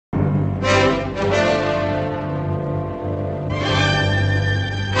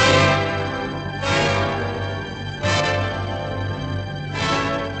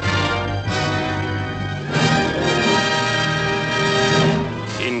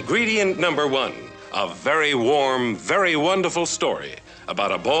Ingredient number one, a very warm, very wonderful story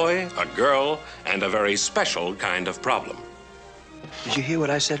about a boy, a girl, and a very special kind of problem. Did you hear what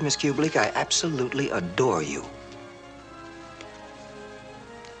I said, Miss Kubelik? I absolutely adore you.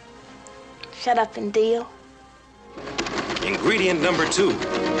 Shut up and deal. Ingredient number two,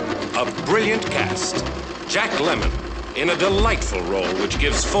 a brilliant cast. Jack Lemmon, in a delightful role which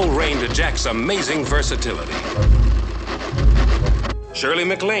gives full rein to Jack's amazing versatility. Shirley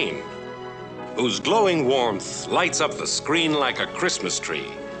MacLaine, whose glowing warmth lights up the screen like a Christmas tree.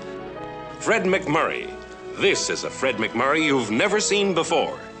 Fred MacMurray. This is a Fred MacMurray you've never seen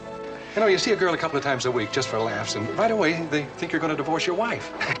before. You know, you see a girl a couple of times a week just for laughs, and right away they think you're going to divorce your wife.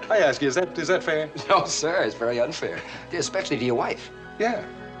 I ask you, is that fair? No, sir, it's very unfair, especially to your wife. Yeah.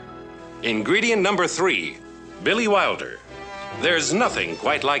 Ingredient number three, Billy Wilder. There's nothing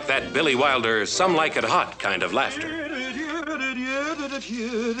quite like that Billy Wilder, some like it hot kind of laughter.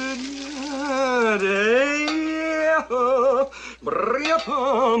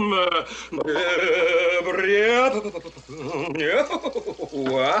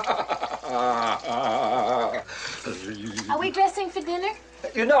 Are we dressing for dinner?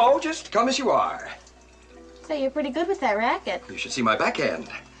 You know, just come as you are. So you're pretty good with that racket. You should see my backhand.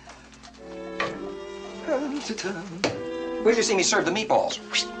 Where'd you see me serve the meatballs?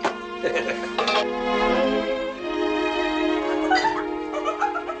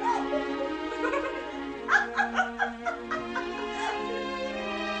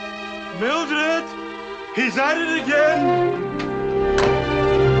 Mildred, he's at it again.